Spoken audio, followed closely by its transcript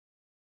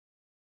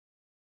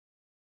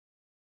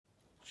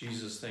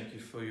Jesus, thank you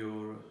for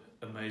your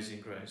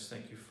amazing grace.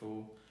 Thank you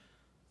for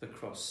the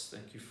cross.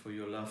 Thank you for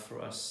your love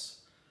for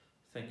us.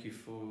 Thank you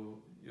for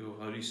your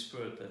Holy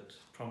Spirit that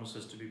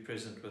promises to be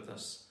present with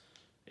us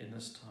in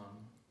this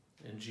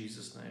time. In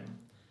Jesus' name,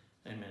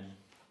 amen.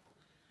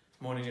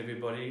 Morning,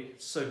 everybody.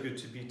 It's so good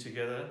to be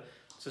together.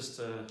 Just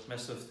a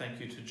massive thank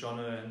you to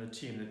Jono and the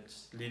team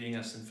that's leading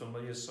us in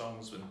familiar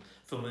songs and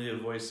familiar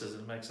voices.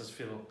 It makes us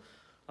feel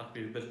like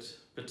we're a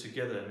bit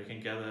together, and we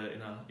can gather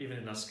even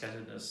in our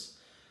scatteredness.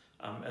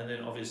 And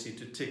then obviously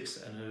to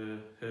Tix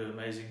and her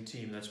amazing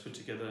team that's put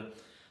together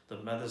the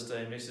Mother's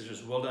Day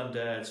messages. Well done,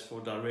 dads, for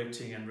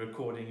directing and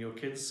recording your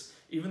kids,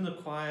 even the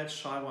quiet,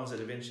 shy ones that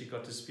eventually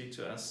got to speak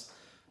to us.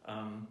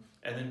 And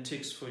then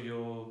Tix for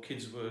your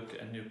kids' work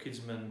and your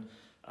kidsmen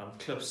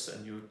clips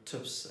and your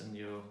tips and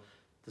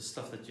the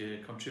stuff that you're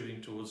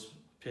contributing towards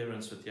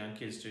parents with young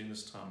kids during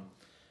this time.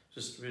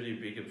 Just really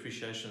big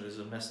appreciation. There's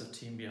a massive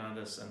team behind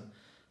us,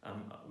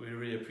 and we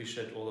really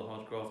appreciate all the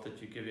hard graft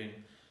that you're giving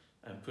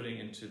and putting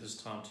into this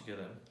time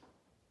together.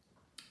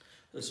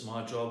 It's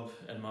my job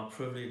and my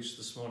privilege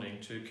this morning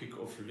to kick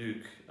off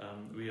Luke.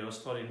 We are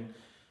starting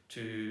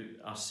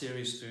our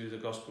series through the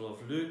Gospel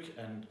of Luke,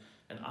 and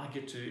I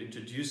get to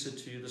introduce it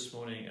to you this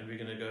morning, and we're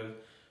going to go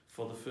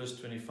for the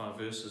first 25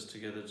 verses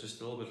together just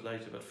a little bit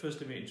later. But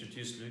first, let me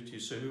introduce Luke to you.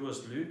 So who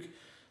was Luke?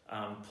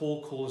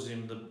 Paul calls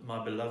him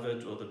my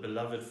beloved, or the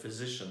beloved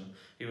physician.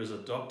 He was a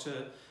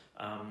doctor.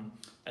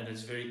 And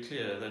it's very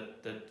clear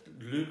that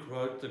Luke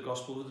wrote the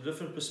gospel with a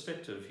different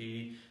perspective.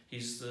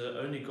 He's the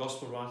only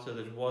gospel writer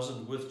that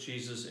wasn't with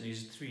Jesus in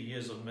his 3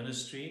 years of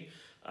ministry.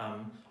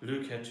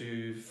 Luke had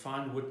to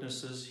find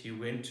witnesses. He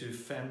went to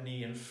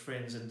family and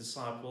friends and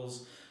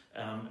disciples,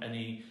 and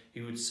he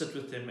would sit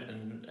with them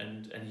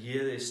and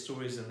hear their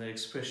stories and their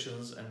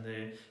expressions and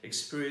their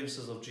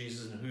experiences of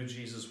Jesus and who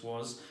Jesus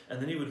was.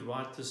 And then he would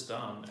write this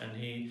down, and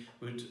he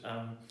would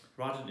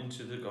write it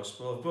into the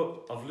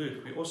Gospel of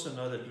Luke. We also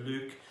know that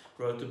Luke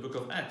wrote the book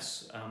of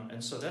Acts,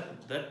 and so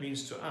that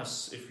means to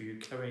us, if you're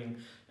carrying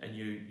and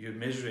you're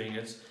measuring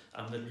it,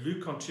 that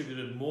Luke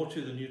contributed more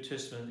to the New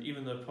Testament than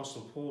even the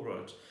Apostle Paul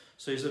wrote.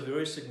 So he's a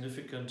very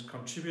significant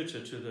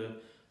contributor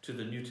to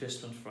the New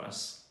Testament for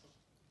us.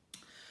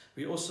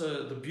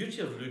 The beauty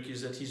of Luke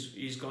is that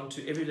he's gone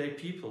to everyday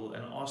people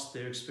and asked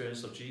their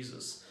experience of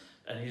Jesus,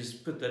 and he's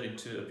put that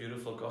into a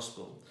beautiful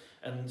gospel.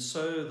 And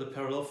so the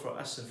parallel for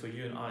us and for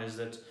you and I is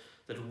that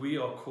we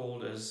are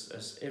called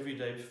as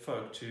everyday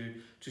folk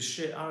to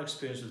share our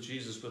experience with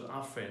Jesus with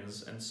our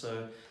friends. And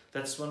so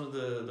that's one of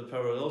the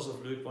parallels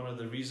of Luke, one of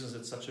the reasons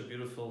it's such a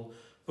beautiful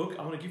book.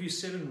 I want to give you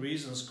 7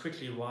 reasons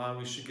quickly why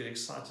we should get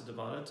excited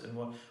about it and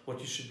what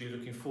you should be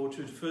looking forward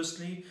to.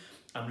 Firstly,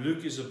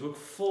 Luke is a book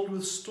filled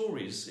with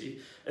stories.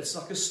 It's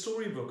like a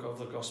storybook of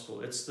the gospel.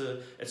 It's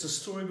a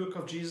storybook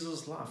of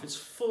Jesus' life. It's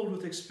filled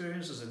with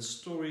experiences and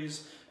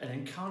stories and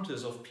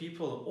encounters of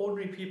people,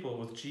 ordinary people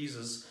with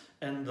Jesus,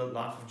 and the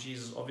life of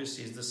Jesus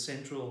obviously is the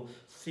central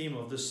theme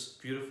of this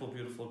beautiful,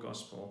 beautiful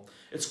gospel.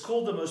 It's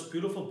called the most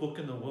beautiful book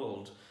in the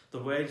world, the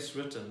way it's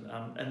written.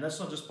 And that's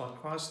not just by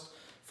Christ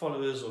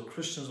followers or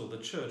Christians or the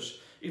church.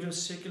 Even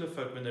secular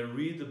folk, when they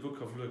read the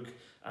book of Luke,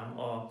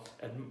 are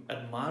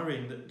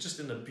admiring just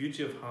in the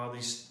beauty of how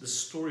the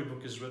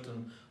storybook is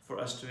written for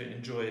us to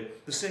enjoy.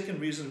 The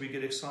second reason we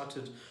get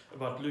excited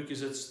about Luke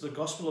is it's the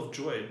gospel of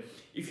joy.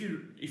 If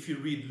you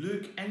read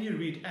Luke and you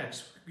read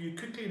Acts, you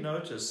quickly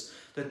notice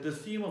that the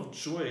theme of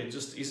joy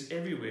just is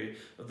everywhere.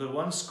 The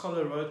one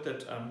scholar wrote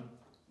that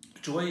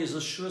joy is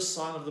a sure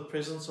sign of the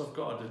presence of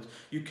God.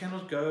 You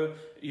can't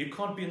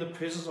be in the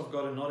presence of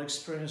God and not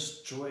experience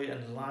joy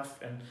and life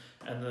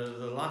and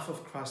the life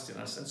of Christ in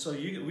us. And so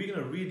we're going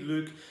to read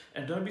Luke,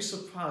 and don't be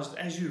surprised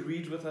as you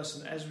read with us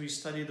and as we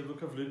study the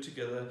book of Luke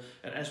together,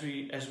 and as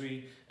we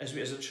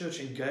as a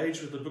church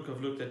engage with the book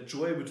of Luke, that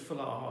joy would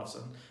fill our hearts.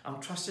 And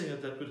I'm trusting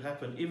that would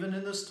happen even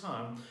in this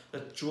time,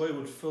 that joy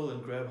would fill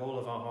and grab hold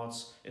of our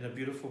hearts in a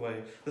beautiful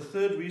way. The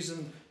third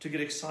reason to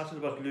get excited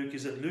about Luke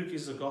is that Luke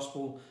is the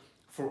gospel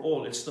for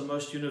all. It's the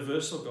most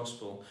universal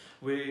gospel,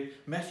 where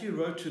Matthew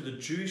wrote to the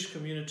Jewish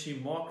community,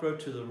 Mark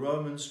wrote to the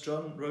Romans,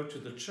 John wrote to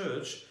the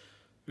church.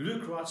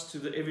 Luke writes to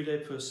the everyday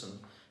person.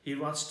 He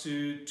writes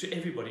to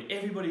everybody.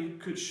 Everybody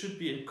should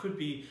be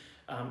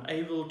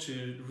able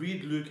to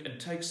read Luke and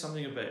take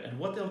something away. And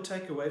what they'll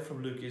take away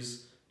from Luke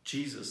is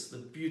Jesus, the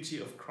beauty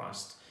of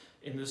Christ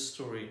in this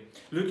story.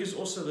 Luke is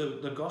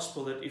also the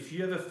gospel that if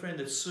you have a friend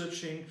that's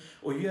searching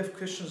or you have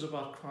questions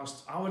about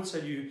Christ, I would say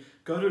to you,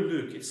 go to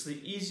Luke. It's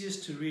the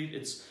easiest to read.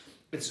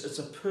 It's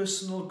a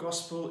personal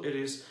gospel.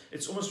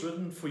 It's almost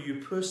written for you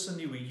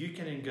personally, where you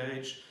can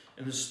engage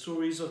in the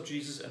stories of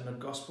Jesus and the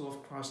gospel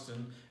of Christ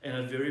in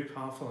a very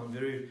powerful and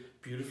very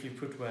beautifully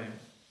put way.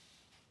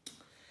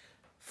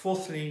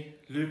 Fourthly,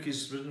 Luke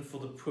is written for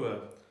the poor,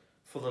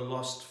 for the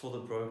lost, for the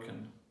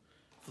broken.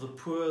 For the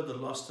poor, the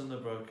lost, and the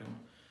broken.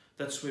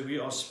 That's where we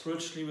are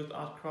spiritually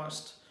without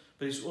Christ,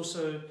 but he's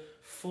also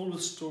full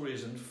with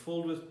stories and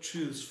full with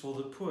truths for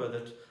the poor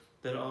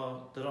that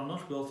are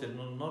not wealthy and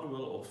not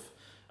well off.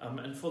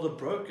 And for the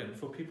broken,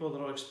 for people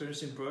that are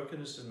experiencing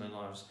brokenness in their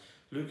lives.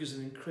 Luke is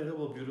an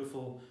incredible,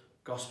 beautiful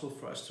gospel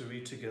for us to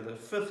read together.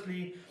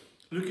 Fifthly,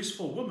 Luke is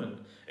for women.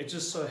 It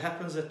just so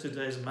happens that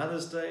today is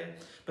Mother's Day,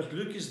 but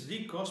Luke is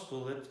the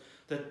gospel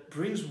that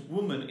brings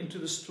women into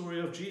the story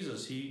of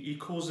Jesus. He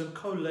calls them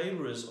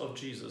co-laborers of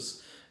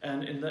Jesus.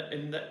 And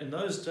in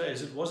those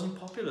days, it wasn't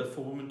popular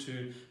for women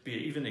to be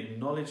even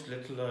acknowledged,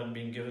 let alone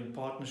being given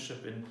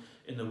partnership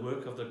in the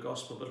work of the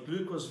gospel. But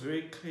Luke was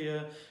very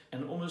clear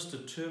and almost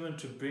determined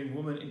to bring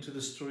women into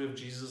the story of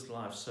Jesus'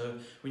 life. So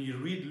when you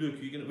read Luke,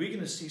 we're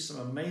going to see some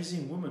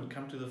amazing women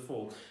come to the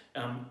fore,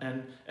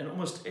 and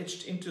almost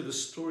etched into the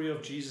story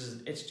of Jesus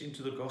and etched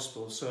into the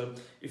gospel. So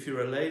if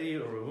you're a lady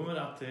or a woman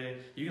out there,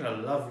 you're going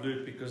to love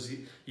Luke, because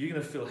you're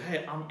going to feel,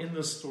 hey, I'm in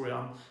this story.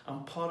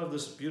 I'm part of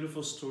this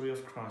beautiful story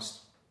of Christ.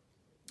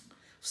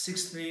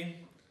 Sixthly,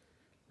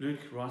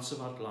 Luke writes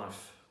about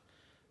life,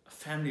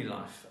 family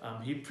life.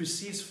 He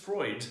precedes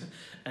Freud,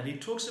 and he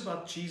talks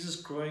about Jesus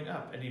growing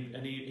up, and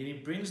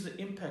he brings the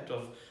impact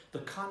of the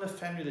kind of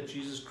family that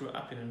Jesus grew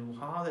up in, and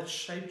how that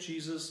shaped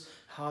Jesus,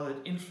 how that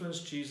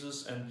influenced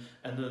Jesus,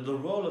 and the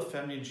role of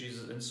family in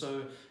Jesus. And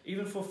so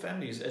even for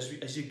families,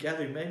 as you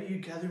gather, maybe you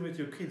gather with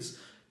your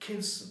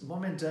kids,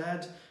 mom and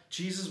dad.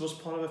 Jesus was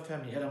part of a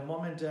family. He had a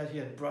mom and dad, he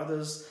had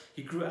brothers,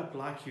 he grew up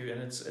like you, and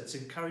it's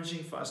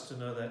encouraging for us to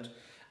know that.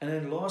 And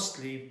then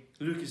lastly,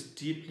 Luke is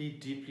deeply,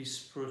 deeply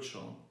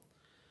spiritual.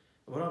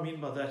 What I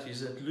mean by that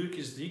is that Luke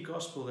is the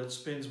gospel that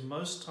spends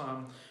most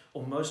time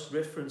or most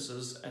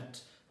references at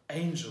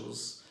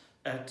angels,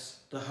 at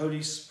the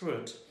Holy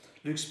Spirit.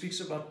 Luke speaks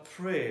about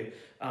prayer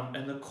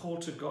and the call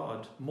to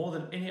God. More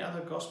than any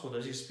other gospel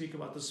does he speak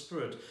about the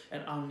Spirit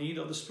and our need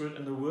of the Spirit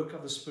and the work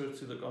of the Spirit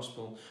through the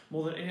gospel.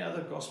 More than any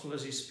other gospel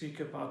does he speak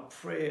about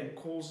prayer and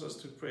calls us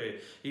to prayer.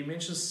 He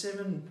mentions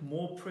 7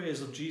 more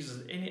prayers of Jesus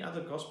than any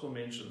other gospel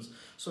mentions.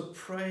 So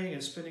praying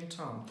and spending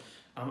time.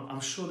 I'm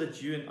sure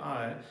that you and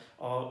I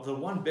are, the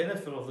one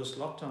benefit of this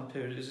lockdown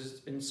period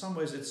is in some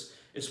ways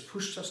it's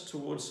pushed us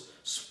towards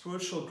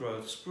spiritual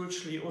growth,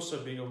 spiritually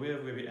also being aware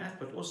of where we're at,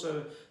 but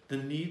also the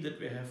need that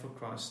we have for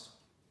Christ.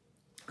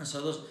 And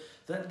so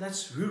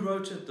that's who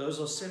wrote it. Those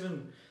are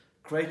 7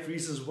 great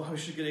reasons why we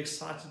should get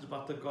excited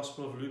about the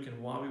Gospel of Luke and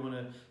why we want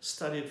to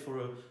study it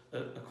for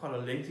quite a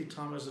lengthy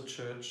time as a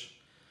church.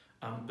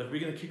 But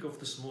we're going to kick off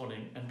this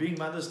morning. And being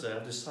Mother's Day,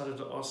 I've decided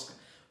to ask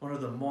one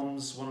of the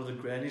moms, one of the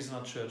grannies in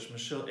our church,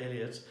 Michelle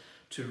Elliott,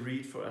 to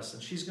read for us.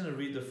 And she's going to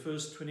read the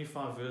first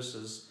 25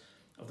 verses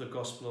of the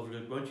Gospel of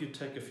Luke. Won't you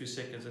take a few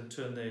seconds and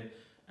turn there,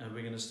 and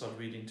we're going to start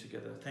reading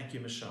together. Thank you,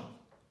 Michelle.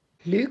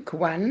 Luke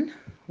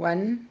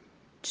 1:1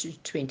 to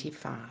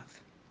 25.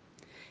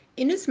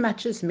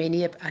 Inasmuch as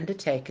many have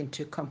undertaken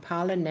to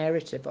compile a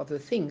narrative of the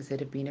things that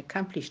have been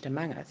accomplished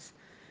among us,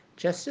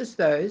 just as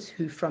those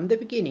who from the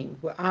beginning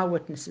were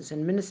eyewitnesses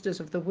and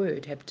ministers of the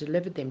word have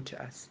delivered them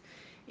to us,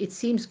 it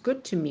seems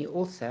good to me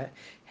also,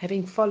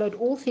 having followed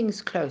all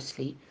things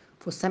closely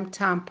for some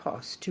time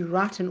past, to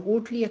write an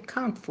orderly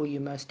account for you,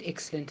 most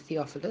excellent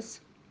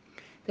Theophilus,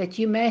 that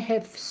you may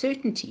have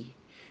certainty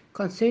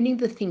concerning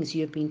the things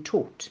you have been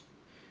taught,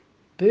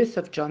 birth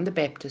of John the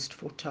Baptist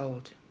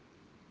foretold.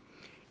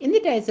 In the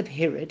days of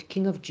Herod,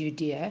 king of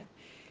Judea,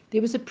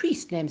 there was a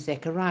priest named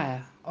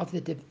Zechariah of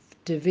the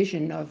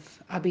division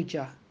of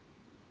Abijah.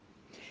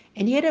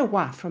 And he had a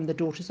wife from the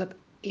daughters of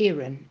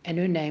Aaron, and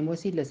her name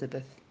was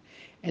Elizabeth.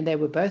 And they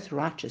were both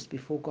righteous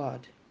before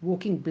God,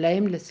 walking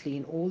blamelessly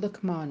in all the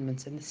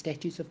commandments and the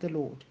statutes of the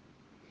Lord.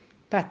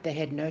 But they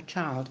had no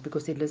child,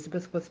 because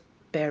Elizabeth was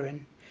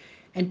barren,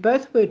 and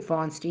both were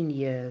advanced in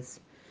years.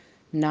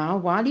 Now,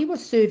 while he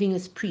was serving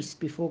as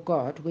priest before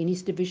God, when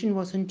his division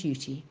was on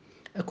duty,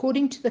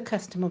 according to the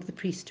custom of the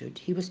priesthood,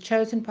 he was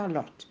chosen by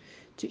lot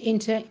to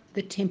enter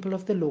the temple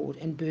of the Lord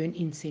and burn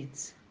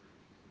incense.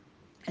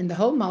 And the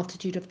whole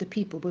multitude of the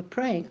people were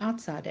praying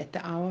outside at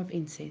the hour of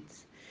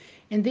incense.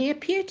 And there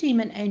appeared to him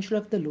an angel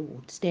of the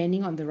Lord,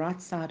 standing on the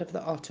right side of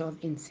the altar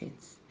of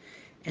incense.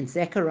 And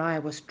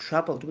Zechariah was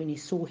troubled when he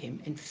saw him,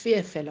 and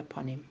fear fell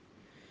upon him.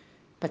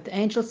 But the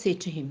angel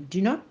said to him,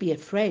 Do not be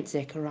afraid,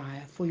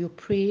 Zechariah, for your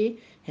prayer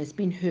has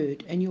been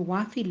heard, and your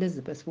wife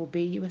Elizabeth will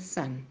bear you a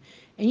son,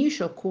 and you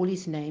shall call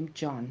his name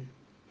John.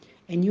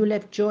 And you will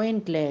have joy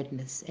and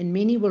gladness, and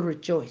many will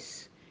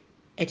rejoice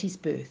at his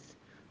birth,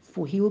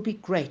 for he will be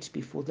great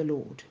before the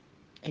Lord.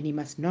 And he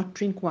must not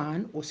drink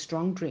wine or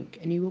strong drink,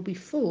 and he will be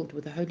filled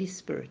with the Holy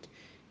Spirit,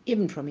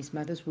 even from his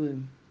mother's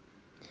womb.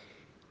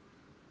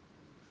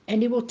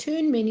 And he will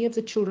turn many of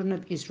the children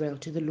of Israel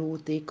to the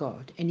Lord their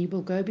God, and he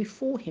will go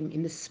before him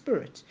in the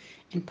spirit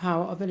and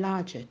power of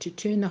Elijah, to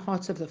turn the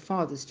hearts of the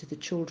fathers to the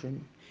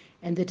children,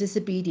 and the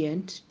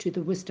disobedient to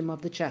the wisdom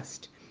of the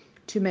just,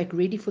 to make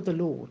ready for the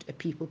Lord a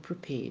people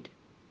prepared.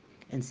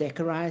 And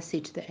Zechariah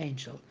said to the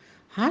angel,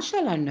 How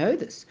shall I know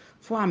this?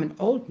 For I am an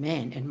old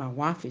man, and my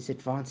wife is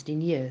advanced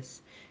in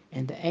years.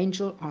 And the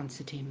angel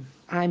answered him,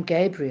 I am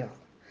Gabriel.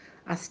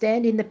 I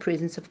stand in the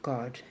presence of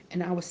God,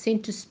 and I was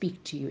sent to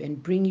speak to you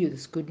and bring you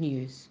this good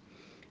news.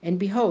 And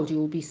behold, you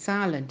will be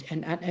silent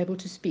and unable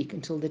to speak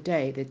until the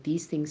day that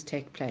these things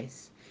take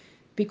place,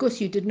 because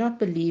you did not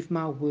believe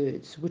my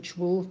words, which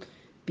will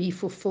be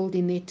fulfilled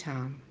in their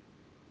time.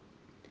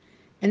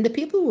 And the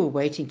people were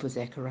waiting for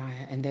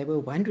Zechariah, and they were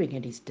wondering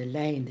at his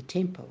delay in the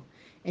temple.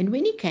 And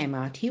when he came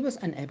out, he was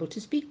unable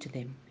to speak to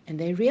them, and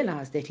they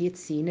realized that he had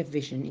seen a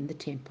vision in the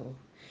temple.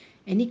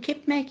 And he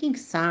kept making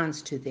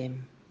signs to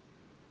them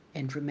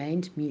and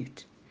remained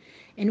mute.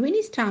 And when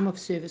his time of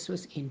service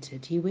was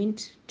entered, he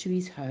went to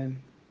his home.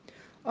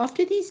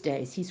 After these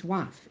days, his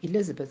wife,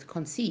 Elizabeth,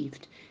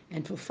 conceived,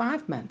 and for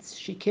 5 months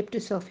she kept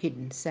herself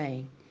hidden,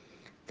 saying,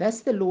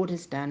 "Thus the Lord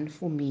has done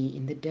for me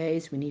in the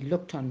days when he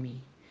looked on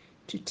me,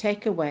 to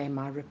take away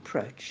my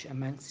reproach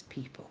amongst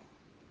people."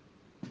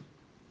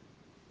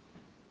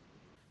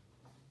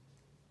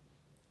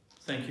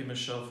 Thank you,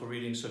 Michelle, for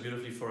reading so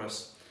beautifully for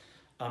us.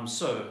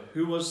 So,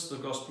 who was the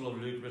Gospel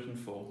of Luke written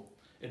for?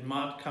 It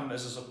might come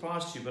as a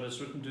surprise to you, but it's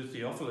written to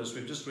Theophilus.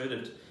 We've just read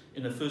it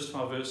in the first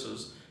 5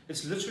 verses.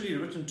 It's literally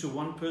written to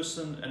one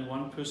person and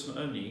one person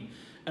only.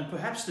 And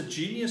perhaps the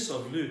genius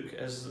of Luke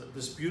as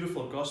this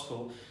beautiful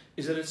gospel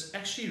is that it's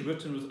actually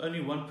written with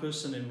only one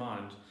person in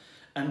mind.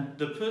 And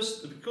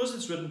because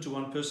it's written to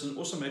one person, it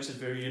also makes it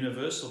very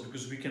universal,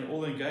 because we can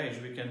all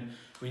engage.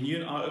 When you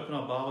and I open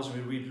our Bibles and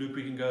we read Luke,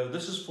 we can go,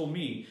 "This is for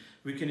me."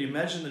 We can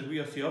imagine that we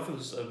are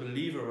Theophilus, a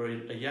believer or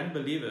a young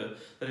believer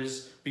that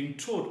is being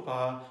taught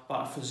by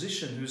a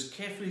physician who's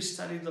carefully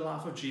studied the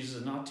life of Jesus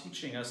and now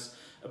teaching us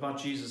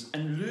about Jesus.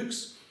 And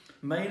Luke's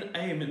main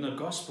aim in the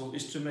gospel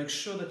is to make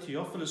sure that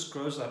Theophilus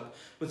grows up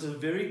with a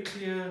very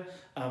clear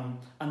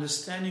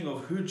understanding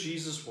of who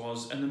Jesus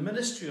was and the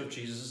ministry of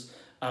Jesus,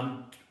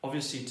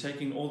 obviously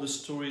taking all the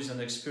stories and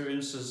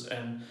experiences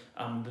and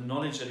the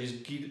knowledge that is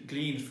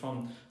gleaned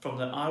from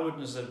the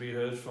eyewitness that we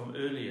heard from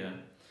earlier.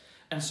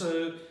 And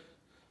so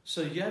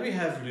here we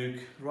have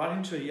Luke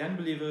writing to a young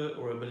believer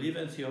or a believer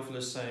in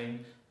Theophilus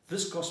saying,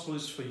 "This gospel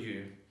is for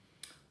you."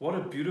 What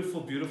a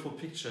beautiful, beautiful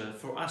picture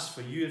for us,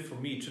 for you and for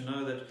me, to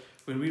know that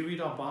when we read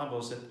our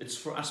Bibles, that it's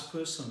for us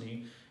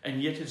personally,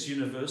 and yet it's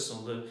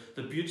universal.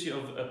 The beauty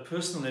of a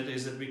personal letter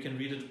is that we can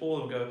read it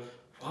all and go,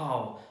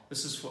 "Wow,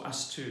 this is for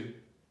us too."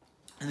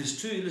 And there's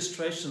 2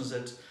 illustrations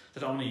that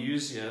I want to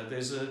use here.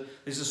 There's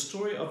a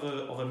story of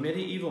a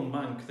medieval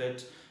monk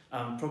that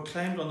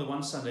proclaimed on the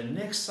one Sunday,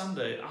 "Next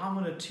Sunday, I'm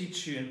going to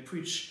teach you and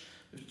preach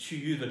to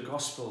you the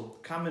gospel.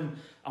 Come and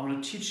I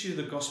want to teach you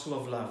the gospel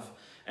of love."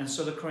 And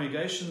so the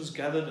congregations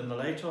gathered in the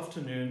late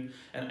afternoon,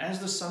 and as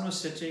the sun was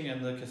setting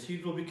and the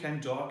cathedral became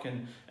dark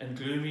and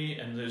gloomy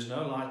and there's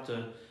no light,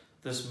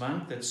 this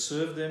monk that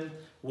served them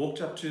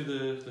walked up to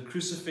the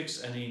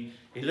crucifix and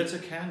he lit a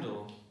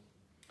candle.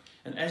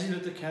 And as he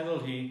lit the candle,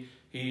 he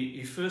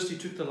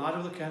took the light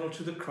of the candle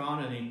to the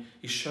crown, and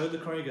he showed the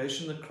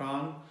congregation the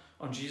crown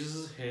on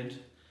Jesus' head.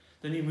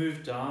 Then he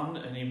moved down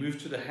and he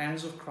moved to the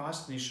hands of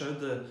Christ, and he showed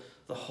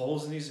the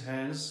holes in his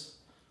hands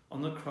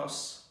on the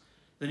cross.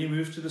 Then he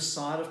moved to the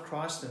side of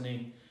Christ,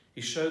 and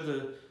he showed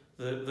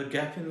the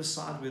gap in the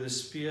side where the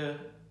spear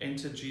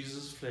entered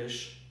Jesus'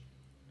 flesh.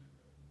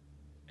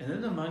 And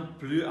then the monk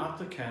blew out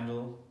the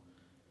candle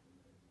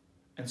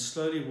and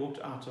slowly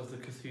walked out of the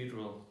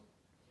cathedral.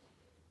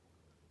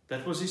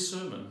 That was his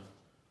sermon.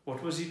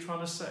 What was he trying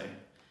to say?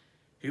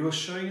 He was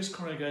showing his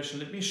congregation,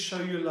 "Let me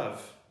show you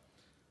love.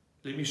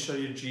 Let me show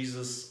you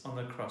Jesus on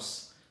the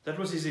cross." That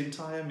was his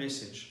entire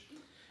message.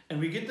 And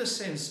we get the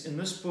sense in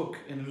this book,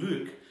 in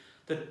Luke,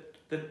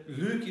 that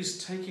Luke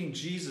is taking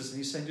Jesus and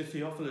he's saying to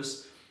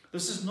Theophilus,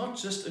 this is not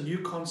just a new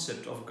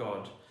concept of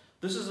God.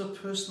 This is a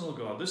personal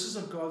God. This is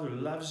a God who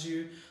loves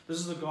you. This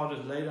is a God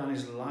that laid down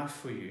his life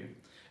for you.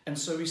 And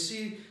so we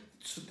see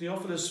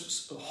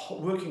Theophilus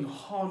working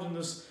hard in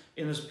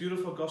this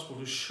beautiful gospel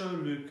to show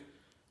Luke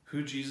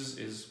who Jesus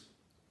is.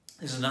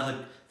 There's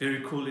another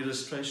very cool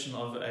illustration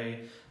of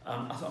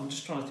I'm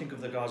just trying to think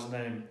of the guy's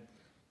name.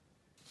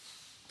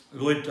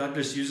 Lloyd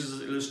Douglas uses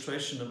an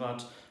illustration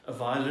about a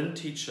violin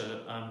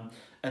teacher,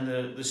 and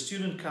the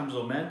student comes,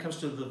 or man comes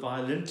to the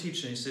violin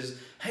teacher and he says,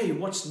 "Hey,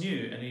 what's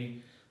new?"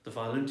 And the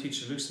violin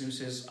teacher looks at him and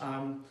says,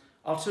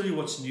 "I'll tell you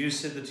what's new,"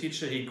 said the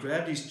teacher. He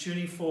grabbed his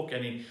tuning fork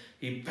and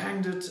he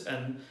banged it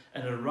and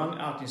it rung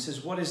out. And he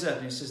says, "What is that?"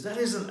 And he says, "That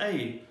is an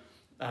A."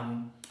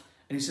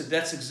 And he said,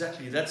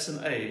 that's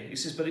an A. He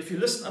says, "But if you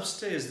listen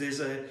upstairs, there's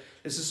a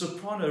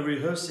soprano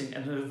rehearsing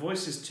and her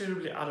voice is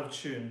terribly out of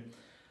tune.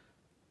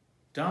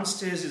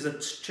 Downstairs is a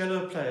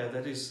cello player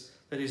that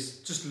is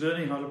just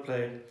learning how to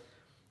play,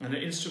 and the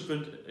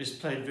instrument is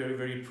played very,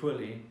 very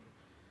poorly.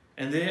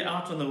 And there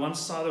out on the one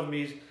side of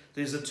me,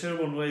 there's a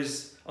terrible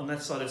noise on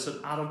that side. It's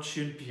an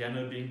out-of-tune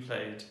piano being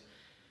played."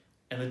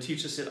 And the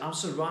teacher said, "I'm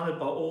surrounded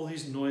by all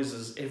these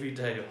noises every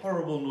day,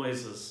 horrible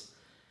noises."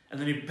 And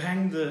then he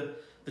banged the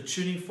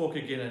tuning fork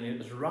again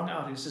and it rung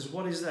out. He says,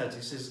 "What is that?"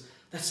 He says,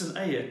 "That's an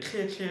A, a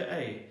clear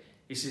A."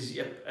 He says,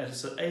 "Yep, and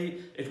it's an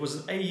A. It was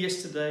an A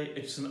yesterday,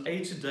 it's an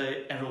A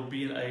today, and it'll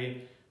be an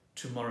A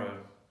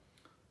tomorrow."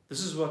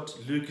 This is what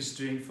Luke is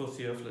doing for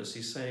Theophilus.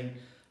 He's saying,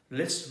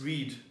 let's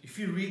read. If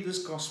you read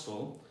this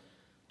gospel,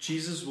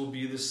 Jesus will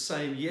be the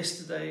same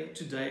yesterday,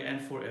 today,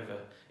 and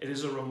forever. It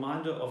is a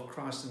reminder of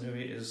Christ and who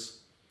he is.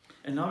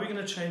 And now we're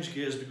going to change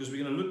gears, because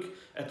we're going to look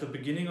at the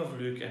beginning of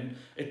Luke, and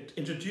it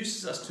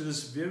introduces us to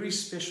this very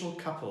special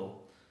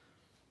couple.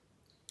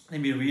 Let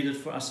me read it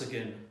for us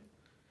again.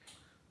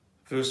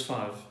 Verse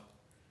 5.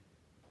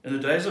 In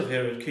the days of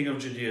Herod, king of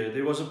Judea,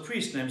 there was a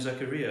priest named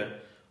Zechariah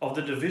of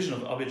the division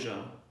of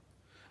Abijah.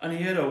 And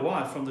he had a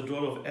wife from the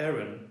daughter of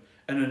Aaron,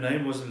 and her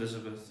name was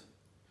Elizabeth.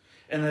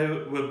 And they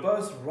were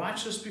both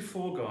righteous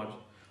before God,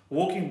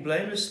 walking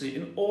blamelessly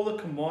in all the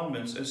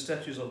commandments and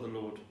statutes of the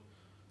Lord.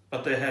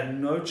 But they had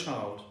no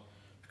child,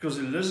 because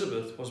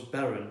Elizabeth was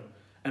barren,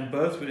 and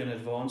both were in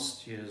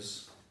advanced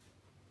years.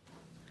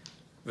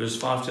 Verse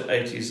 5 to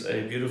 8 is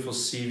a beautiful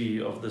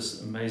CV of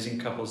this amazing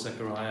couple,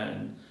 Zechariah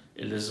and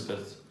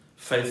Elizabeth.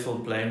 Faithful,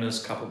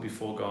 blameless couple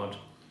before God.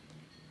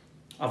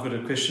 I've got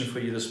a question for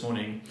you this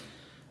morning.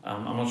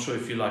 I'm not sure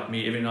if you're like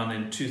me. Every now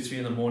and then, 2, 3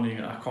 in the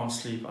morning, I can't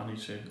sleep. I need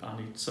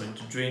something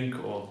to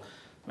drink, or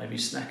maybe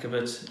snack a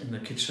bit in the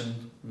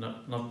kitchen.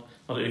 Not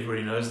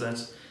everybody knows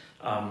that.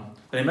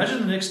 But imagine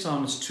the next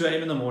time it's 2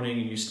 a.m. in the morning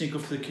and you sneak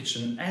off to the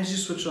kitchen. As you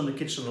switch on the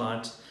kitchen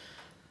light,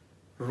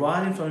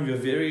 right in front of your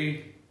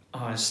very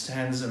eyes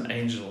stands an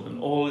angel in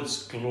all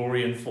its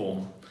glory and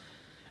form.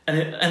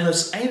 And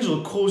this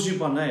angel calls you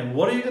by name.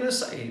 What are you going to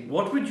say?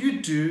 What would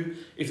you do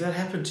if that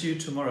happened to you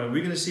tomorrow? We're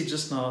going to see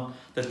just now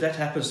that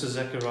happens to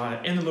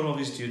Zechariah in the middle of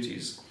his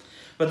duties.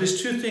 But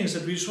there's 2 things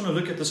that we just want to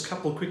look at this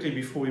couple quickly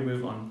before we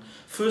move on.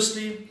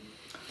 Firstly,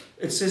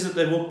 it says that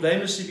they walk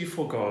blamelessly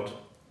before God.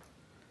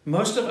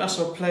 Most of us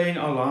are playing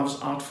our lives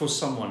out for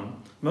someone.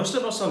 Most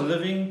of us are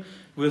living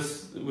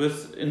with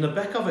in the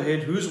back of our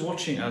head who's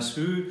watching us,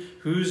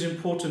 who's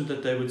important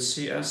that they would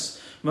see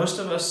us. Most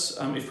of us,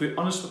 if we're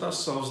honest with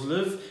ourselves,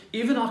 live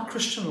even our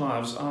Christian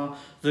lives,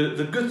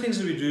 the good things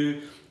that we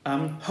do,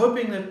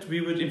 hoping that we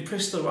would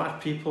impress the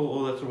right people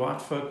or that the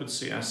right folk would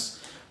see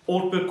us.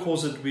 All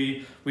because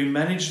we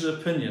manage the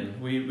opinion.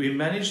 We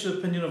manage the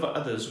opinion of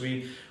others.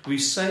 We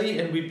say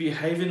and we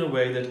behave in a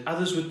way that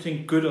others would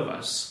think good of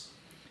us.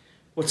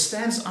 What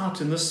stands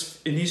out in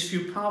these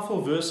few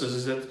powerful verses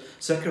is that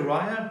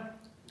Zechariah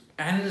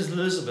and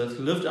Elizabeth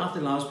lived out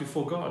their lives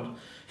before God.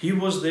 He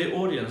was their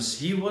audience.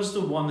 He was the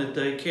one that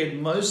they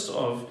cared most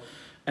of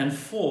and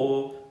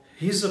for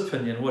his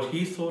opinion, what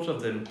he thought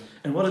of them.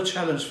 And what a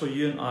challenge for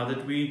you and I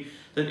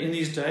that in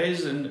these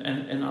days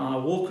and our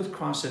walk with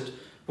Christ, that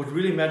what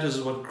really matters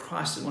is what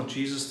Christ and what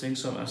Jesus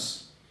thinks of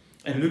us.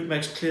 And Luke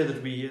makes clear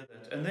that we hear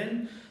that. And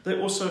then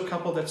they're also a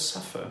couple that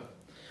suffer.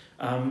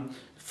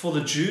 For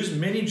the Jews,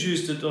 many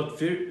Jews did not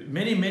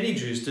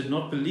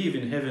believe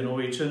in heaven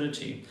or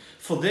eternity.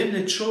 For them,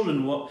 their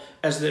children,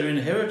 as their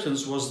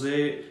inheritance, was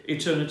their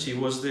eternity,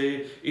 was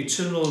their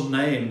eternal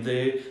name.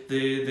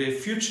 Their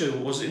future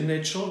was in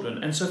their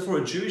children. And so for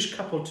a Jewish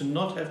couple to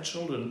not have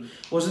children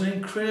was an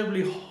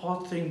incredibly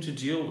hard thing to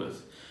deal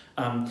with.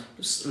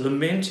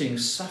 Lamenting,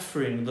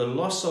 suffering, the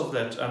loss of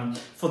that.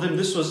 For them,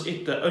 this was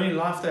it. The only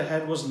life they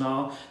had was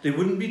now. There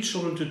wouldn't be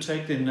children to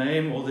take their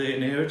name or their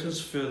inheritance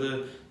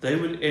further. They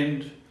would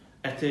end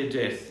at their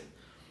death.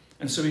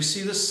 And so we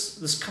see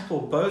this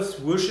couple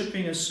both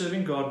worshipping and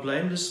serving God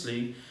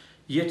blamelessly,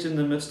 yet in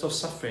the midst of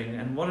suffering.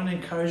 And what an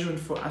encouragement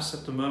for us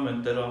at the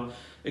moment that are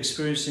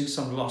experiencing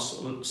some loss,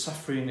 or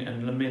suffering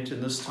and lament in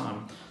this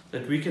time,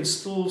 that we can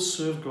still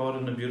serve God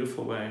in a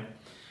beautiful way.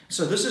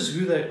 So this is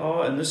who they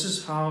are, and this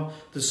is how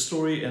the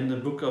story and the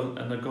book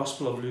and the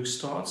Gospel of Luke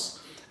starts.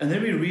 And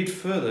then we read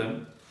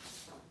further,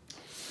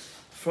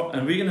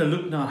 and we're going to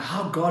look now at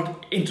how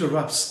God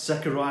interrupts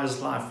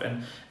Zechariah's life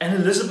and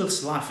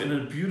Elizabeth's life in the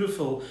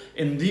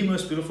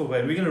most beautiful way.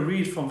 And we're going to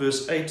read from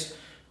verse 8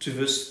 to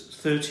verse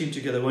 13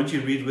 together. Won't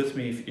you read with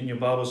me in your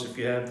Bibles if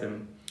you have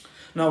them?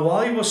 Now,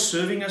 while he was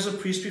serving as a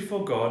priest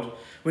before God,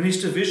 when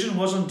his division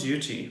was on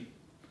duty,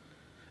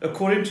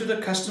 according to the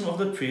custom of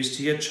the priest,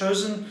 he had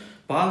chosen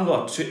by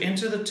lot to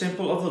enter the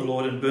temple of the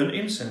Lord and burn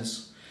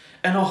incense.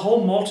 And a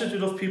whole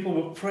multitude of people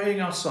were praying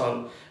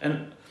outside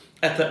and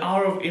at the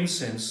hour of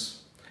incense.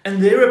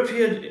 And there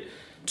appeared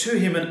to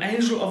him an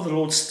angel of the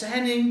Lord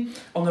standing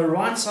on the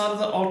right side of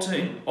the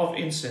altar of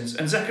incense.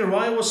 And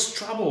Zechariah was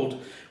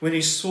troubled when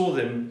he saw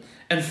them,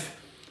 and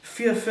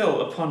fear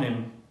fell upon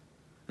him.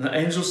 And the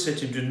angel said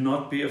to him, "Do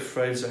not be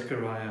afraid,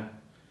 Zechariah,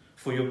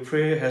 for your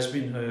prayer has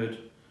been heard.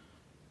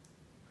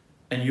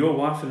 And your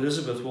wife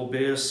Elizabeth will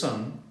bear a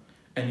son,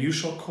 and you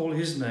shall call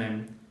his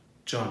name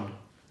John."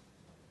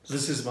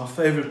 This is my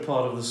favorite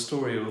part of the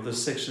story, or the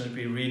section that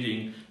we're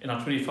reading in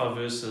our 25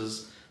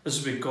 verses. This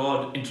is where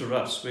God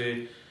interrupts,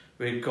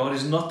 where God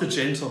is not the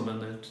gentleman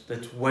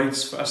that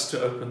waits for us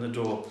to open the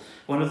door.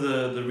 One of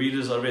the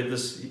readers I read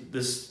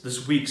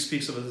this week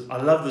speaks of it.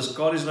 I love this.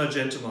 God is no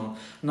gentleman.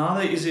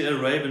 Neither is he a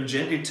raven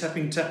gently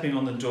tapping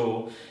on the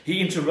door.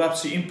 He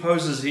interrupts, he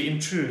imposes, he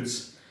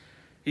intrudes.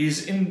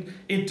 He's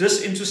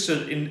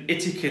disinterested in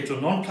etiquette or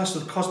nonplussed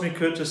with cosmic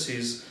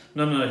courtesies.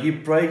 No, he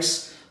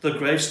breaks the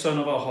gravestone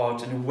of our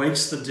heart and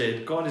wakes the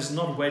dead. God is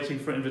not waiting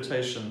for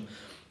invitation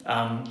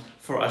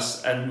for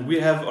us. And we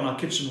have on our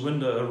kitchen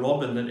window a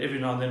robin that every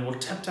now and then will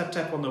tap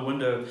on the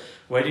window,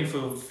 waiting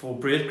for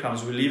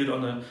breadcrumbs. We leave it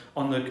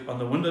on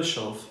the window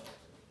shelf,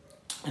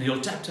 and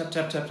he'll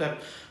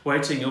tap,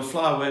 waiting. He'll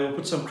fly away. We'll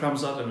put some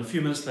crumbs out, and a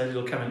few minutes later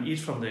he'll come and eat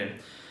from there.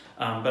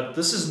 But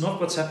this is not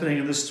what's happening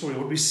in this story.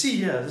 What we see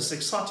here, this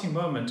exciting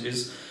moment,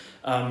 is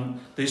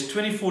there's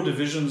 24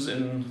 divisions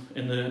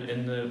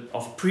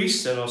of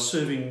priests that are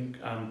serving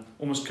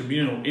almost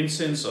communal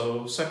incense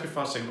or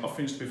sacrificing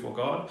offerings before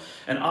God.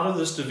 And out of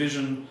this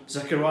division,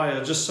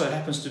 Zechariah just so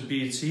happens to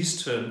be it's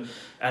his turn,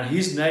 and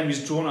his name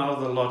is drawn out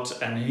of the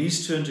lot, and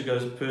his turn to go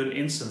burn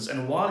incense.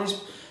 And while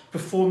he's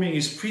performing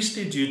his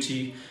priestly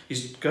duty,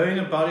 he's going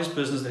about his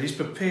business that he's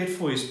prepared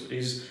for,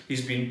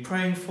 he's been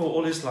praying for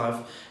all his life.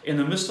 In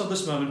the midst of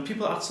this moment,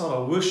 people outside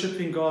are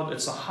worshipping God.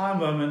 It's a high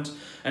moment,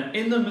 and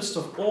in the midst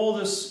of all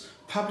this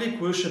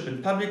public worship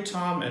and public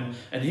time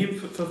and him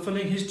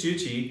fulfilling his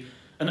duty,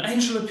 an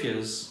angel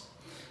appears.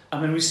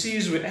 And we see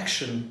his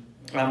reaction.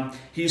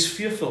 He is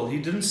fearful. He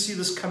didn't see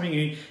this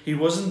coming. He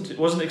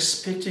wasn't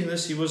expecting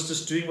this. He was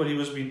just doing what he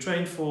was being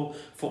trained for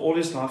all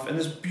his life. And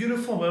this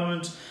beautiful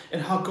moment in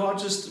how God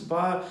just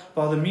by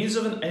the means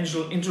of an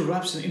angel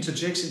interrupts and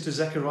interjects into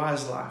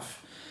Zechariah's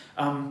life.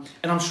 And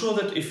I'm sure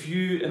that if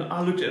you and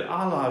I looked at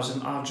our lives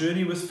and our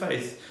journey with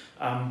faith,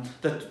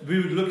 that we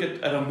would look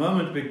at a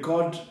moment where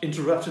God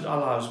interrupted our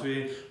lives,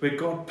 where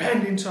God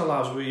banged into our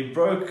lives, where He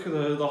broke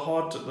the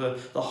hard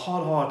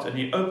heart, and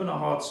He opened our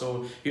hearts,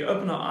 or He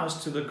opened our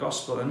eyes to the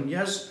gospel. And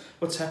yes,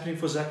 what's happening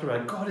for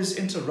Zechariah, God is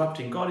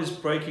interrupting, God is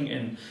breaking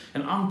in.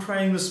 And I'm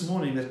praying this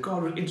morning that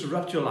God would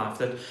interrupt your life,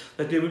 that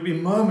there would be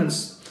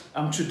moments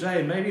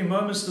today, maybe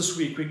moments this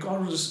week, where God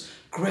will just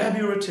grab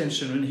your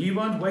attention, and He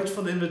won't wait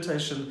for the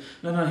invitation.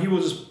 No, He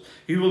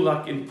will,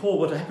 like in Paul,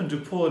 what happened to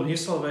Paul in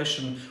his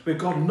salvation, where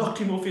God knocked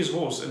him off his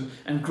horse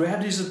and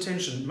grabbed his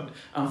attention,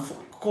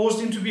 caused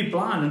him to be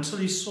blind until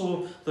he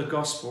saw the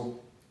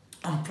gospel.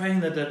 I'm praying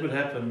that would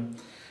happen.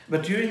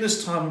 But during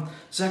this time,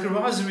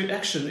 Zechariah's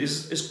reaction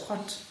is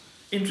quite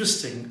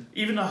interesting.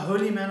 Even a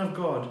holy man of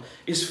God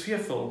is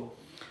fearful.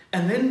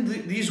 And then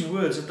these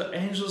words that the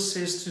angel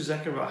says to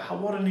Zechariah,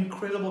 what an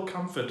incredible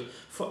comfort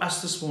for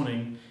us this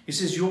morning. He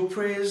says, your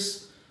prayer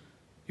is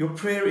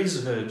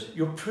heard.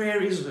 Your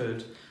prayer is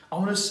heard. I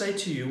want to say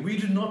to you, we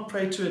do not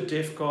pray to a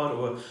deaf God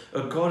or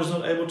a God who's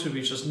not able to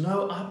reach us.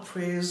 No, our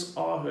prayers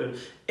are heard.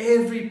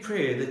 Every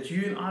prayer that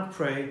you and I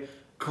pray,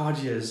 God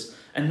hears.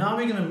 And now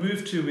we're going to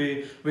move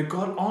to where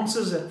God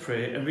answers that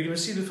prayer, and we're going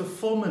to see the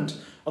fulfillment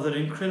of that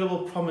incredible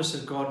promise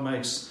that God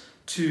makes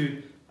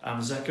to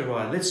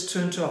Zechariah. Let's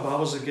turn to our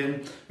Bibles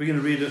again. We're going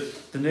to read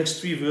the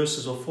next 3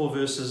 verses or 4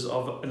 verses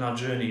in our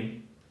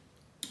journey.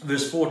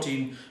 Verse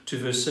 14 to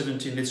verse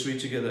 17. Let's read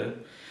together.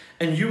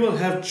 And you will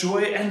have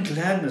joy and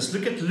gladness.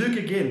 Look at Luke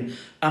again,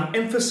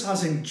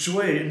 emphasizing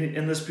joy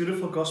in this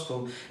beautiful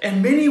gospel.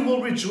 And many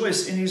will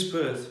rejoice in his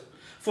birth,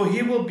 for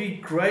he will be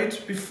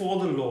great before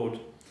the Lord.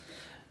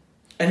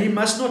 And he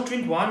must not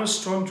drink wine or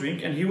strong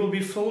drink, and he will be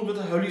filled with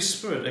the Holy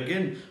Spirit.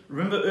 Again,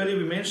 remember earlier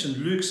we mentioned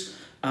Luke's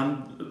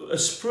a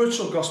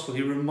spiritual gospel.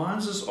 He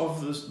reminds us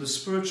of the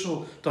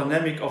spiritual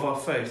dynamic of our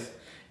faith,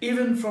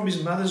 even from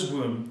his mother's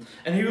womb.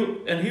 And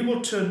he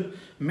will turn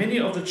many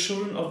of the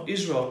children of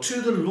Israel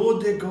to the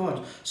Lord their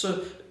God.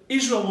 So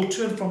Israel will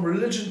turn from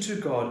religion to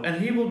God,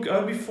 and he will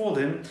go before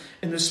them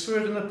in the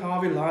spirit and the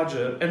power of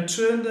Elijah, and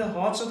turn the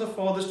hearts of the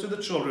fathers to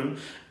the children,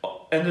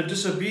 and the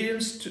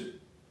disobedient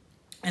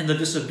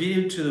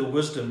to the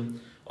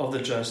wisdom of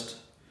the just,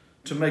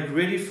 to make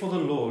ready for the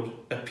Lord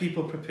a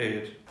people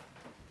prepared.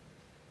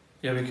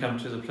 Here we come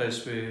to the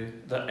place where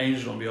the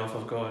angel on behalf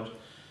of God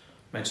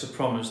makes a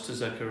promise to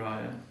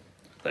Zechariah.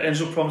 The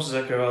angel promises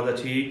Zechariah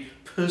that he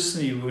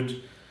personally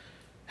would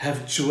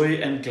have joy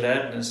and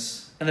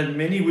gladness, and that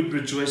many would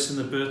rejoice in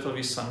the birth of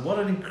his son. What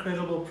an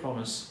incredible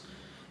promise.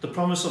 The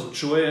promise of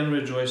joy and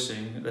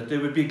rejoicing, that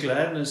there would be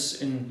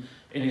gladness in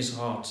his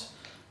heart.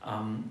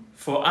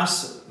 For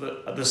us,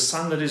 the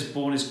son that is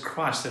born is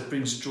Christ, that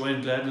brings joy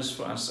and gladness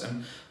for us.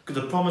 And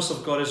the promise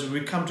of God is when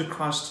we come to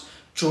Christ,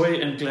 joy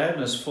and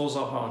gladness fills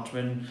our heart.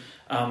 When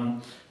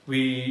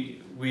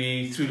we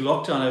through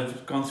lockdown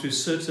have gone through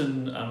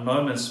certain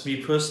moments. Me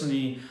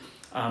personally,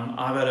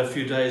 I've had a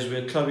few days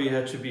where Chloe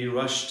had to be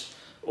rushed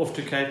off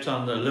to Cape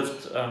Town. The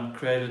lift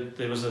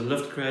there was a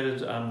lift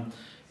created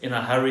in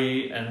a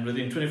hurry, and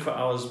within 24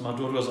 hours my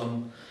daughter was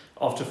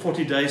after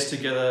 40 days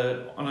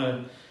together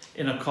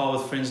in a car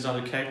with friends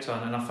down to Cape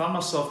Town. And I found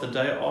myself the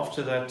day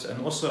after that,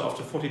 and also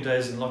after 40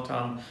 days in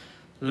lockdown,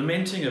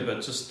 lamenting a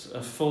bit, just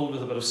filled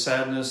with a bit of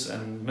sadness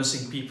and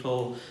missing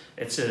people,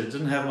 etc.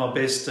 Didn't have my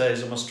best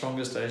days or my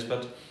strongest days,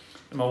 but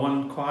in my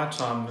one quiet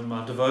time, in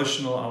my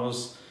devotional,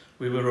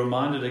 we were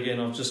reminded again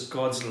of just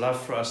God's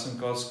love for us and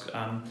God's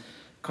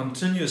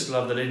continuous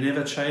love, that He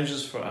never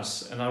changes for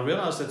us. And I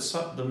realized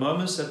that the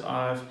moments that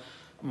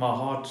my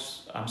heart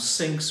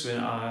sinks, when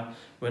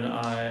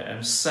I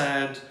am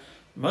sad,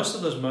 most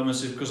of those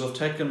moments is because I've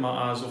taken my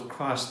eyes off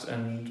Christ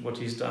and what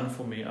He's done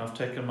for me. I've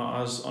taken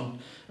my eyes on,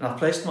 and I've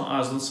placed my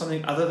eyes on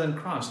something other than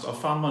Christ. I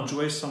found my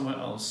joy somewhere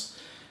else.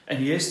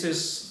 And yes,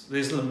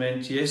 there's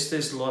lament. Yes,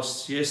 there's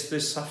loss. Yes,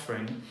 there's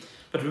suffering.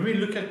 But when we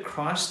look at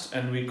Christ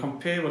and we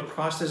compare what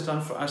Christ has done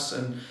for us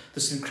and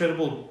this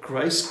incredible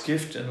grace,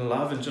 gift and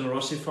love and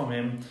generosity from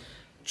Him,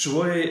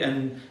 joy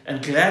and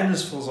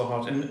gladness fills our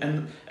heart.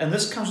 And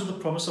this comes with the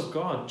promise of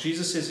God.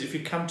 Jesus says, if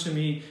you come to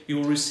me, you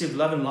will receive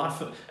love and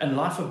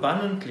life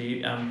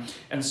abundantly.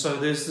 And so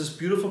there's this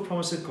beautiful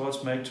promise that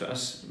God's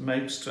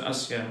makes to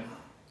us here.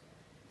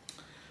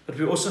 But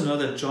we also know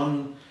that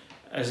John,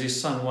 as his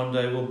son, one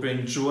day will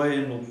bring joy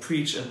and will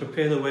preach and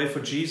prepare the way for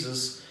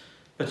Jesus,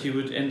 but he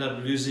would end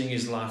up losing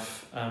his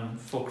life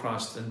for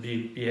Christ and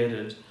be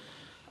beheaded.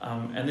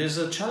 And there's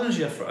a challenge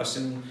here for us.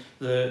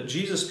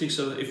 Jesus speaks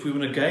of, if we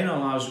want to gain our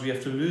lives, we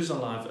have to lose our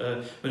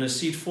life. When a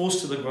seed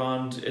falls to the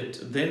ground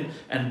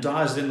and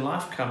dies, then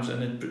life comes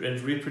and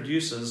it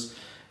reproduces.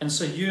 And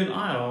so you and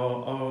I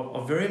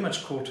are very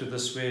much called to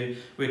this,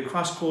 where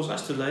Christ calls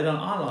us to lay down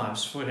our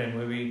lives for Him,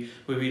 where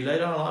we lay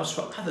down our lives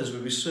for others,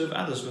 where we serve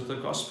others with the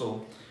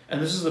gospel.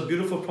 And this is the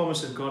beautiful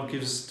promise that God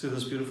gives to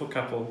this beautiful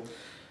couple.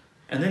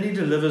 And then He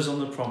delivers on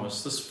the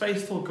promise. This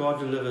faithful God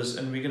delivers.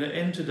 And we're going to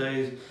end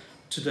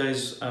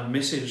today's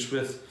message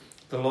with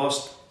the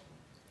last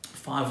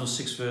 5 or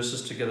 6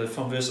 verses together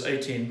from verse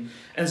 18.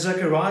 And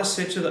Zechariah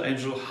said to the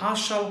angel, how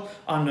shall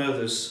I know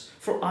this?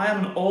 For I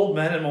am an old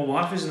man and my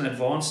wife is in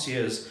advanced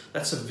years.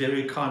 That's a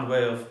very kind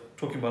way of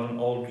talking about an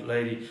old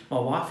lady. My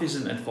wife is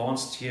in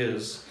advanced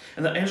years.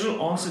 And the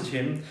angel answered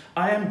him,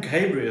 I am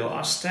Gabriel.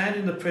 I stand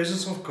in the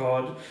presence of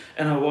God,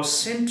 and I was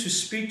sent to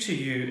speak to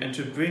you and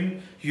to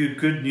bring you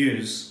good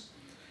news.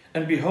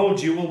 And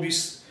behold, you will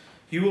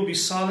be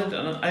silent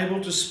and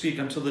unable to speak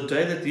until the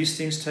day that these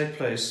things take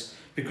place,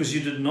 because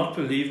you did not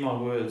believe my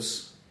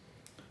words.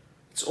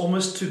 It's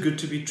almost too good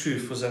to be true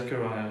for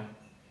Zechariah,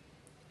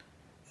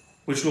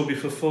 which will be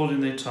fulfilled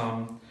in their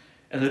time.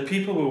 And the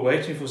people were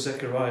waiting for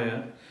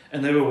Zechariah,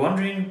 and they were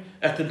wondering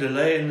at the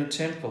delay in the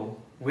temple.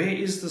 Where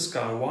is this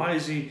guy? Why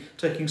is he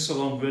taking so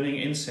long burning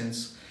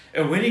incense?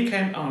 And when he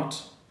came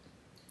out,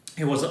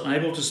 he was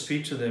unable to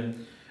speak to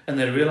them, and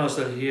they realized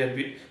that he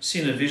had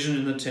seen a vision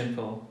in the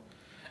temple.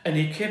 And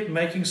he kept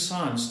making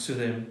signs to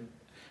them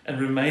and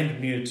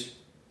remained mute.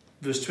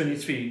 Verse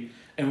 23,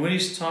 and when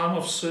his time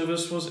of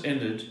service was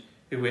ended,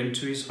 he went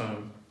to his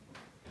home.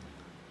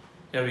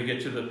 Here we get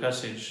to the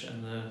passage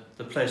and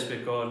the place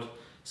where God's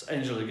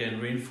angel again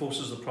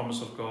reinforces the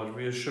promise of God,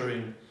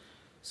 reassuring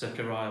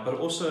Zechariah, but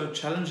also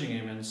challenging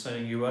him and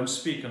saying, you won't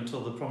speak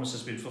until the promise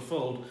has been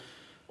fulfilled,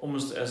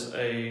 almost as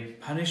a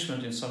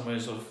punishment in some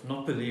ways of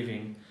not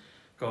believing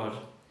God.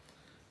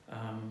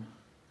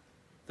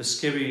 The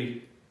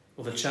scary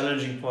or the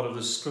challenging part of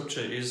this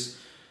scripture is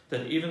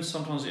that even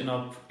sometimes in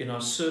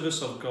our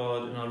service of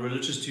God, in our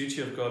religious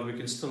duty of God, we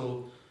can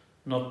still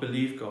not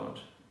believe God.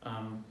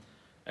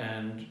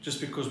 And just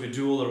because we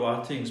do all the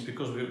right things,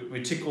 because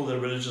we tick all the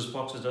religious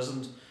boxes,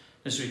 doesn't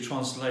necessarily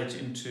translate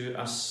into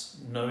us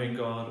knowing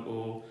God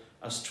or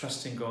us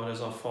trusting God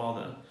as our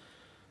Father.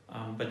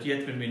 But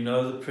yet when we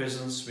know the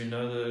presence, we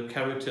know the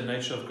character and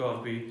nature of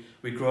God,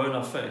 we grow in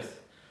our faith.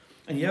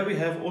 And here we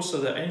have also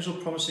the angel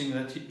promising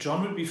that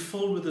John would be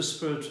filled with the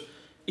Spirit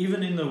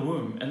even in the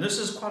womb. And this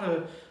is quite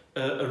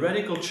a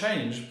radical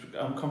change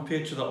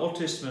compared to the Old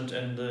Testament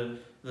and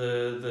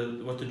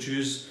what the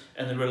Jews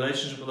and the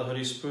relationship with the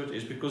Holy Spirit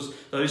is, because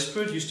the Holy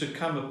Spirit used to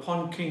come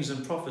upon kings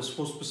and prophets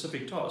for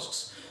specific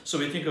tasks. So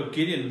we think of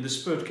Gideon, the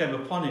Spirit came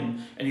upon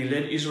him and he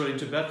led Israel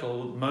into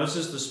battle.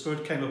 Moses, the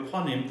Spirit came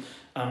upon him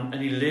and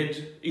he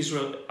led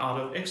Israel out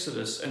of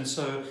Exodus. And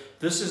so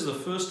this is the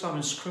first time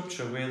in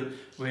Scripture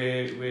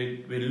where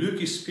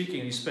Luke is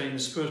speaking, he's saying the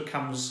Spirit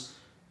comes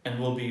and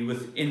will be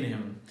within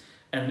him.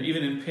 And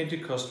even in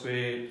Pentecost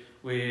where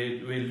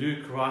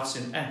Luke writes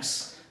in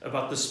Acts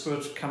about the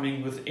Spirit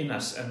coming within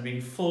us and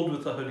being filled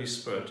with the Holy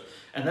Spirit.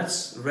 And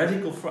that's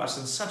radical for us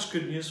and such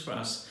good news for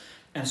us.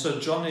 And so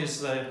John is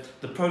the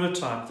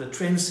prototype, the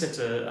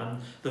trendsetter,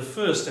 the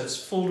first that's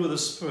filled with the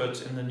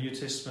Spirit in the New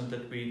Testament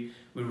that we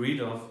read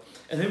of.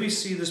 And then we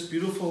see this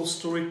beautiful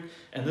story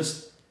and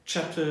this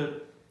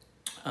chapter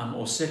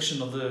or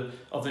section of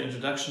the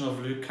introduction of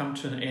Luke come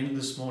to an end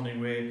this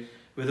morning where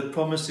the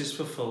promise is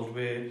fulfilled,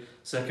 where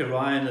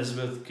Zechariah and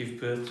Elizabeth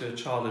give birth to a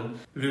child. And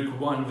Luke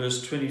 1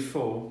 verse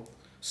 24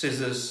 says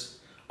this,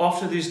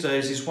 after these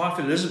days his wife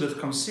Elizabeth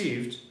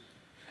conceived,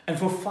 and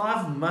for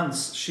 5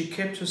 months she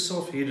kept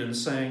herself hidden,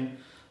 saying,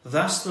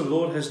 thus the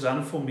Lord has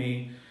done for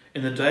me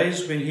in the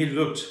days when he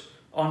looked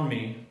on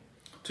me,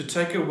 to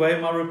take away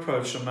my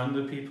reproach among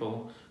the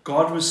people.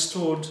 God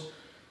restored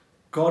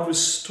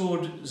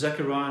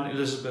Zechariah and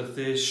Elizabeth,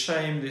 their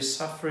shame, their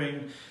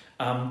suffering,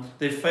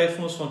 their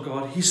faithfulness for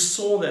God. He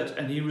saw that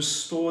and he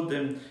restored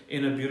them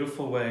in a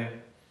beautiful way.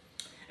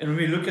 And when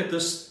we look at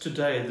this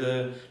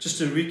today, just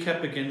to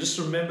recap again, just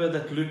remember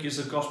that Luke is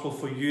a gospel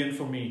for you and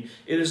for me.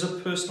 It is a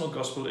personal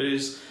gospel. It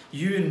is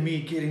you and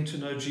me getting to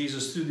know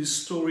Jesus through these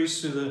stories,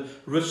 through the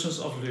richness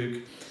of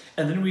Luke.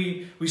 And then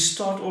we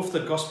start off the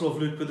Gospel of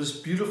Luke with this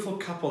beautiful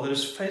couple that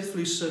is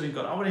faithfully serving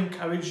God. I want to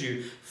encourage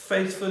you,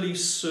 faithfully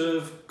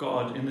serve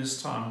God in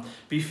this time.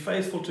 Be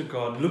faithful to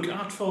God. Look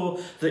out for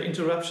the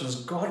interruptions.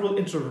 God will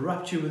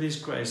interrupt you with His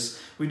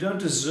grace. We don't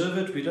deserve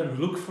it. We don't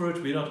look for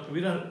it. We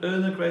don't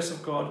earn the grace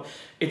of God.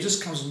 It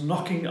just comes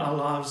knocking our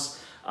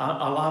lives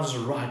our lives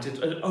right.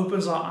 It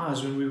opens our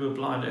eyes when we were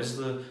blind, as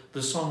the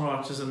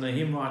songwriters and the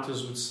hymn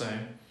writers would say.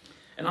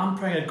 And I'm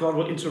praying that God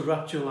will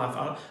interrupt your life.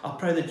 I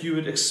pray that you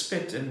would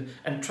expect and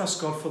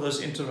trust God for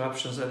those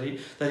interruptions,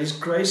 that His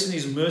grace and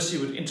His mercy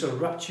would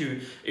interrupt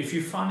you. If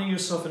you're finding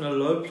yourself in a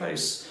low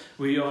place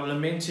where you are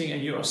lamenting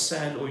and you are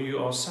sad or you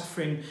are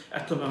suffering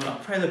at the moment, I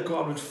pray that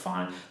God would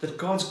that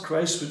God's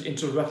grace would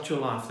interrupt your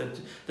life.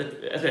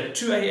 That at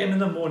 2 a.m. in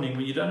the morning,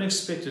 when you don't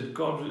expect it,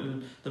 God will,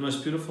 in the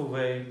most beautiful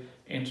way,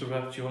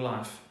 interrupt your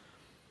life.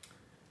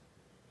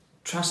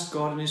 Trust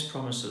God and His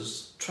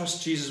promises.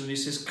 Trust Jesus when He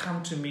says,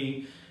 "Come to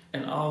me,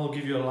 and I will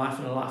give you a life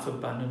and a life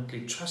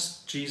abundantly."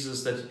 Trust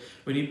Jesus that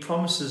when He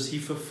promises, He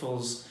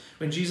fulfills.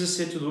 When Jesus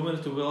said to the woman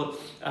at the well,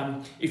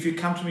 "If you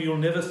come to me, you'll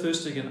never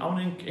thirst again." I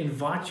want to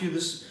invite you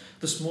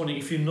this morning.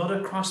 If you're not a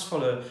Christ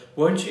follower,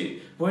 won't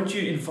you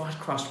invite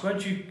Christ?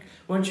 Won't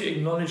you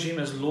acknowledge Him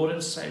as Lord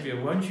and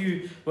Savior? Won't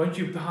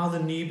you bow the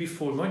knee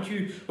before Him?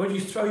 Won't you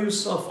throw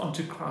yourself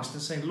onto Christ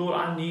and say, "Lord,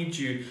 I need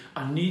you.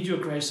 I need your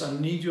grace. I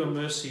need your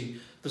mercy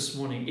this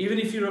morning." Even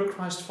if you're a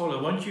Christ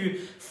follower, won't you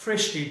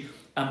freshly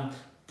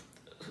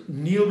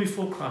kneel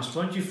before Christ?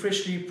 Won't you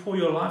freshly pour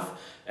your life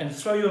and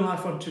throw your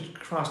life onto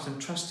Christ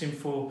and trust Him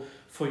for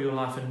your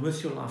life and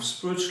with your life,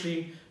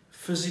 spiritually,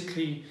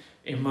 physically,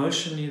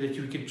 emotionally, that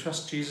you can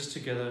trust Jesus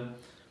together.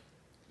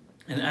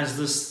 And as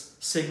this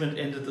segment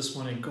ended this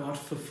morning, God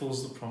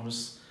fulfills the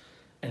promise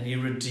and He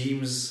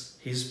redeems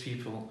His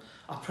people.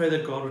 I pray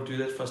that God would do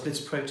that for us.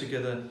 Let's pray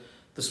together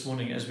this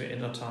morning as we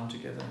end our time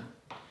together.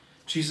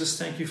 Jesus,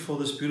 thank you for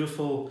this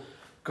beautiful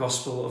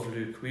Gospel of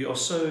Luke. We are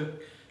so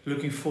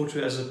looking forward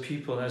to, as a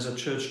people, as a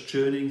church,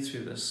 journeying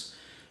through this.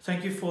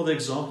 Thank you for the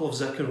example of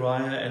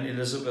Zechariah and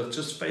Elizabeth,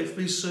 just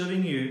faithfully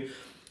serving you,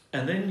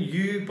 and then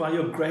you, by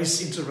your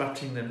grace,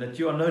 interrupting them, that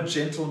you are no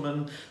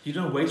gentleman, you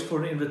don't wait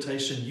for an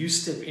invitation, you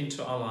step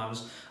into our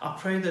lives. I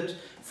pray that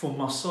for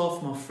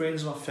myself, my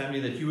friends, my family,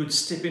 that you would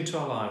step into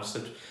our lives,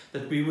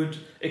 that we would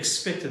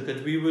expect it,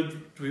 that we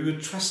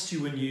would trust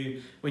you when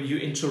you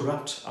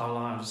interrupt our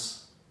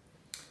lives.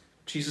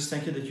 Jesus,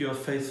 thank you that you are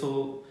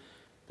faithful,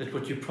 that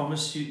what you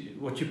promise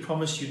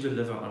you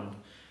deliver on.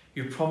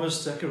 You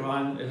promised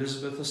Zechariah and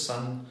Elizabeth a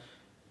son,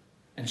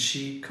 and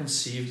she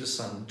conceived a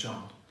son,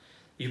 John.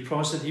 You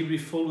promised that he would be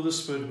full with the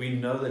Spirit. We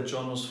know that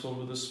John was full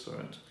with the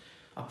Spirit.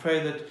 I pray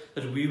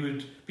that we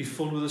would be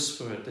full with the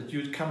Spirit, that you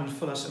would come and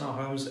fill us in our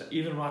homes,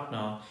 even right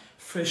now.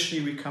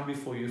 Freshly we come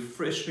before you.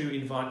 Freshly we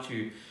invite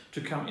you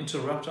to come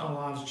interrupt our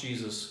lives,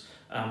 Jesus.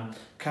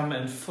 Come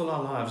and fill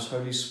our lives,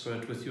 Holy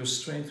Spirit, with your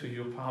strength, with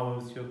your power,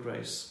 with your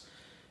grace.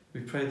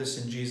 We pray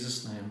this in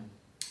Jesus' name.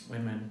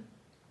 Amen.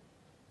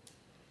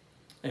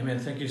 Amen.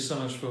 Thank you so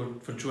much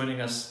for joining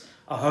us.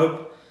 I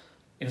hope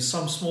in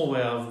some small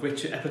way I've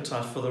whet your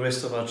appetite for the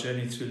rest of our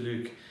journey through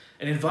Luke.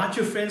 And invite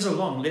your friends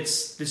along.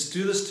 Let's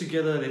do this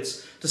together.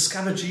 Let's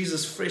discover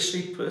Jesus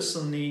freshly,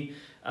 personally,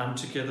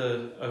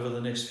 together over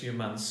the next few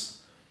months.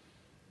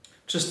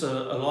 Just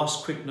a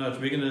last quick note.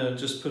 We're going to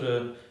just put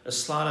a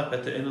slide up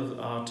at the end of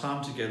our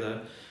time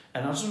together.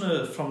 And I just want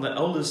to, from the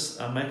elders,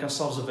 make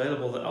ourselves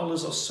available. The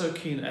elders are so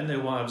keen, and their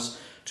wives,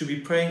 to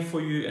be praying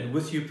for you and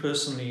with you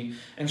personally.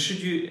 And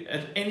should you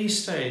at any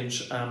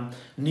stage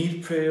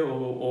need prayer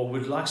or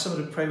would like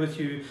someone to pray with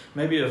you,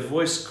 maybe a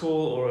voice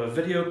call or a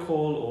video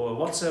call or a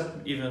WhatsApp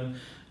even,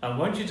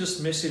 won't you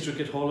just message or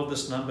get hold of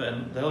this number,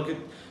 and they'll get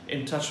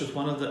in touch with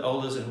one of the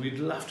elders, and we'd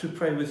love to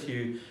pray with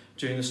you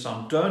during this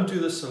time. Don't do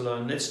this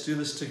alone. Let's do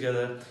this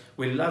together.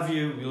 We love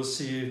you. We'll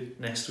see you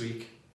next week.